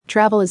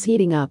Travel is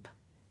heating up.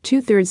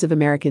 Two-thirds of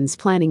Americans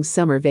planning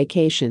summer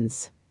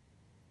vacations.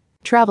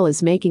 Travel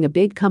is making a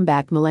big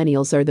comeback.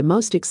 Millennials are the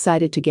most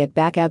excited to get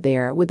back out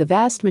there, with the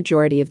vast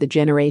majority of the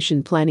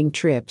generation planning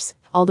trips.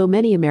 Although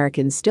many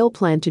Americans still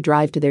plan to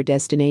drive to their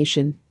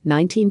destination,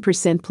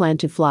 19% plan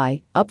to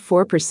fly, up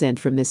 4%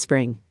 from this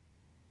spring.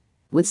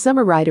 With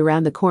summer right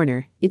around the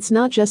corner, it's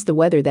not just the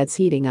weather that's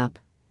heating up.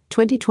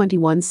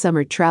 2021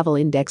 Summer Travel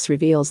Index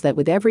reveals that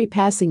with every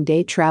passing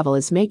day, travel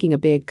is making a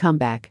big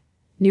comeback.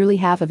 Nearly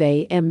half of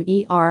Americans,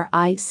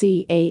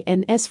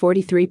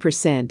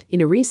 43%,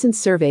 in a recent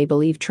survey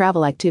believe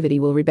travel activity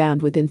will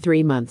rebound within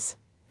 3 months.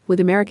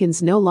 With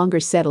Americans no longer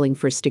settling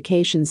for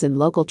staycations and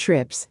local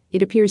trips,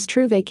 it appears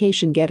true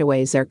vacation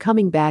getaways are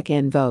coming back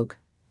en vogue.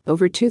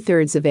 Over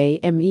two-thirds of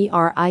Americans,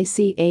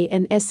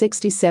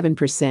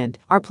 67%,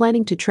 are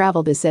planning to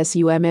travel this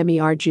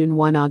summer June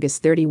 1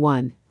 August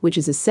 31, which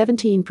is a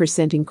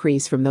 17%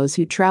 increase from those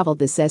who traveled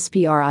this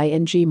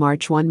spring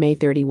March 1 May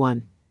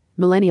 31.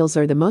 Millennials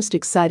are the most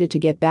excited to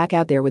get back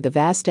out there, with a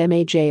vast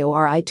majority,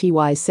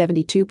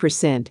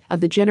 72%,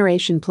 of the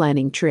generation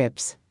planning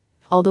trips.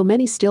 Although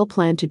many still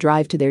plan to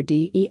drive to their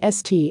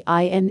destination,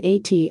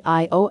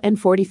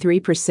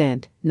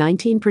 43%,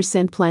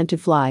 19% plan to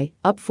fly,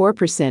 up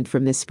 4%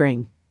 from this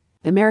spring.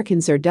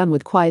 Americans are done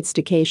with quiet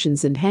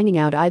staycations and hanging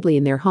out idly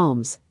in their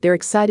homes. They're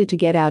excited to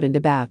get out and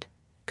about.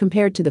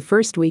 Compared to the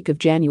first week of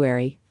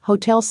January,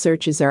 hotel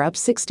searches are up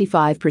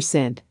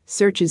 65%,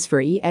 searches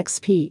for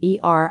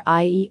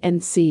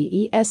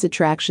experiences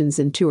attractions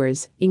and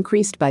tours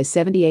increased by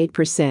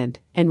 78%,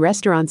 and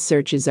restaurant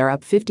searches are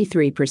up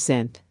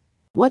 53%.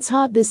 What's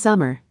hot this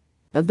summer?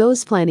 Of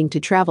those planning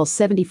to travel,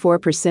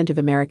 74% of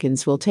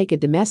Americans will take a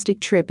domestic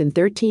trip and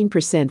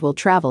 13% will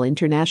travel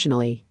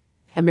internationally.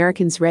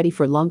 Americans ready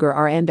for longer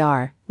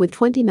are, with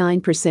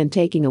 29%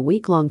 taking a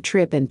week-long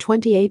trip and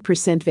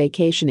 28%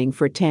 vacationing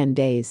for 10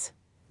 days.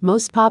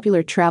 Most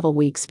popular travel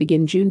weeks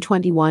begin June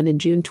 21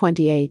 and June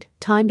 28,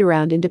 timed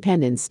around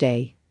Independence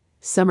Day.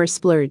 Summer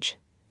splurge.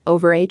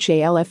 Over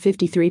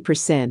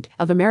 53%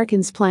 of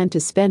Americans plan to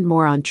spend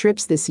more on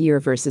trips this year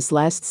versus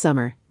last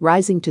summer,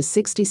 rising to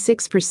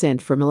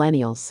 66% for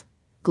millennials.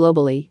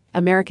 Globally,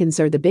 Americans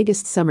are the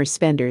biggest summer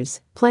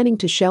spenders, planning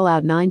to shell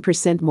out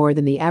 9% more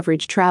than the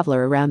average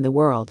traveler around the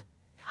world.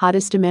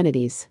 Hottest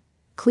amenities: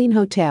 clean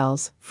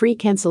hotels, free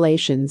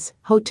cancellations,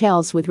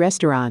 hotels with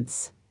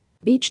restaurants.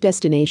 Beach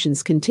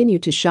destinations continue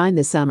to shine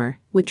this summer,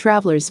 with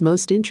travelers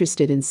most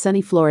interested in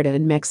sunny Florida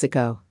and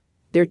Mexico.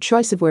 Their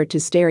choice of where to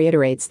stay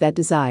reiterates that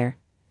desire.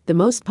 The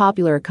most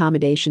popular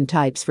accommodation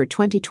types for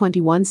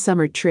 2021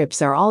 summer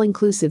trips are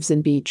all-inclusives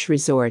and beach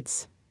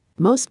resorts.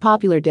 Most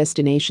popular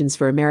destinations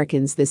for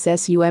Americans this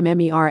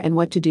summer and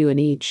what to do in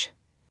each.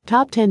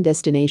 Top 10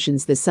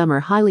 destinations this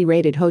summer: highly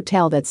rated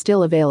hotel that's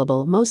still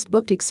available, most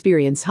booked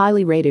experience,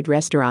 highly rated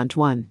restaurant.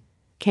 1.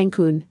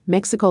 Cancun,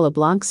 Mexico. La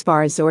Blanc Spa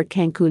Resort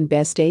Cancun,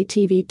 best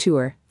ATV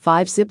tour,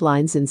 5 zip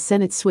lines and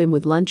Senate swim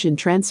with lunch and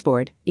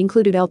transport,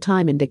 included El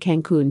Time into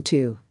Cancun.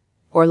 2.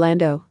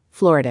 Orlando,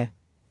 Florida.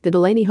 The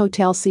Delaney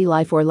Hotel, Sea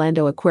Life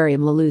Orlando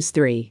Aquarium, La Luz.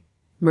 3.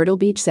 Myrtle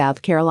Beach,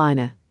 South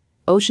Carolina.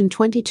 Ocean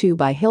 22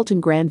 by Hilton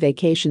Grand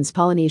Vacations,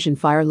 Polynesian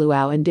Fire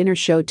Luau and dinner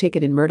show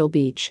ticket in Myrtle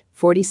Beach,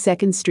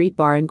 42nd Street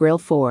Bar and Grill.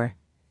 4.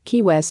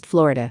 Key West,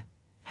 Florida.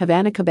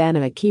 Havana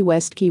Cabana at Key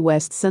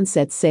West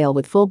Sunset Sail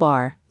with full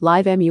bar,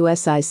 live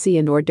music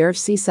and hors d'oeuvre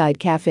seaside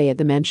cafe at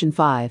the Mansion.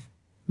 5.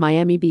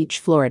 Miami Beach,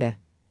 Florida.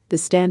 The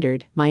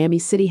Standard, Miami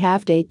City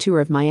half-day tour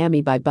of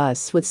Miami by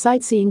bus with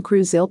sightseeing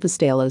cruise Il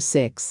Postelo.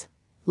 6.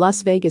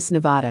 Las Vegas,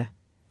 Nevada.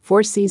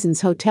 Four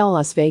Seasons Hotel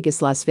Las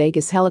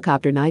Vegas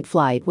helicopter night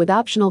flight with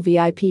optional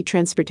VIP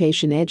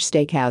transportation, Edge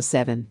Steakhouse.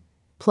 7.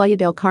 Playa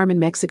del Carmen,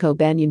 Mexico.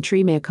 Banyan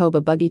Tree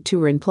Mayacoba buggy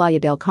tour in Playa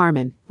del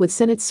Carmen, with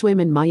Senate swim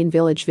and Mayan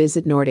village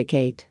visit. Nordic.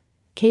 8.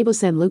 Cabo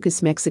San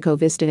Lucas, Mexico.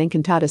 Vista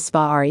Encantada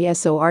Spa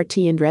Resort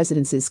and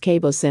Residences,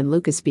 Cabo San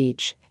Lucas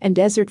Beach and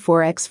Desert.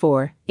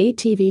 4x4,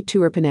 ATV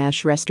tour,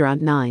 Panache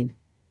Restaurant. 9.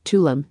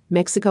 Tulum,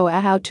 Mexico.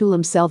 Ajao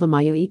Tulum Selva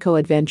Mayo Eco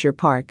Adventure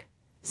Park.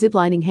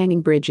 Ziplining,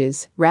 hanging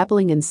bridges,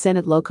 rappelling and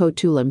Senate Loco.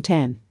 Tulum.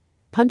 10.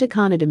 Punta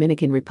Cana,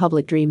 Dominican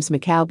Republic. Dreams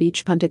Macau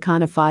Beach, Punta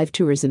Cana. 5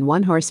 tours and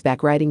 1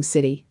 horseback riding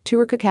city,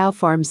 tour Cacao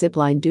Farm,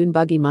 zipline, dune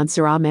buggy,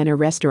 Montserrat Manor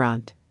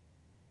Restaurant.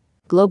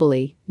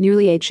 Globally,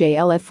 nearly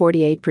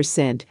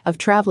 48% of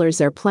travelers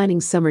are planning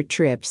summer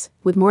trips,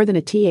 with more than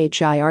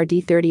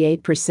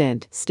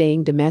 38%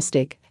 staying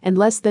domestic and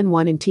less than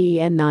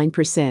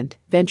 9%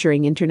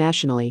 venturing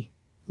internationally.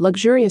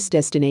 Luxurious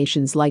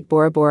destinations like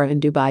Bora Bora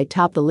and Dubai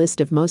top the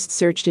list of most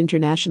searched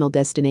international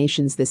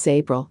destinations this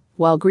April,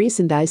 while Greece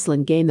and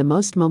Iceland gain the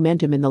most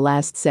momentum in the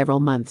last several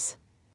months.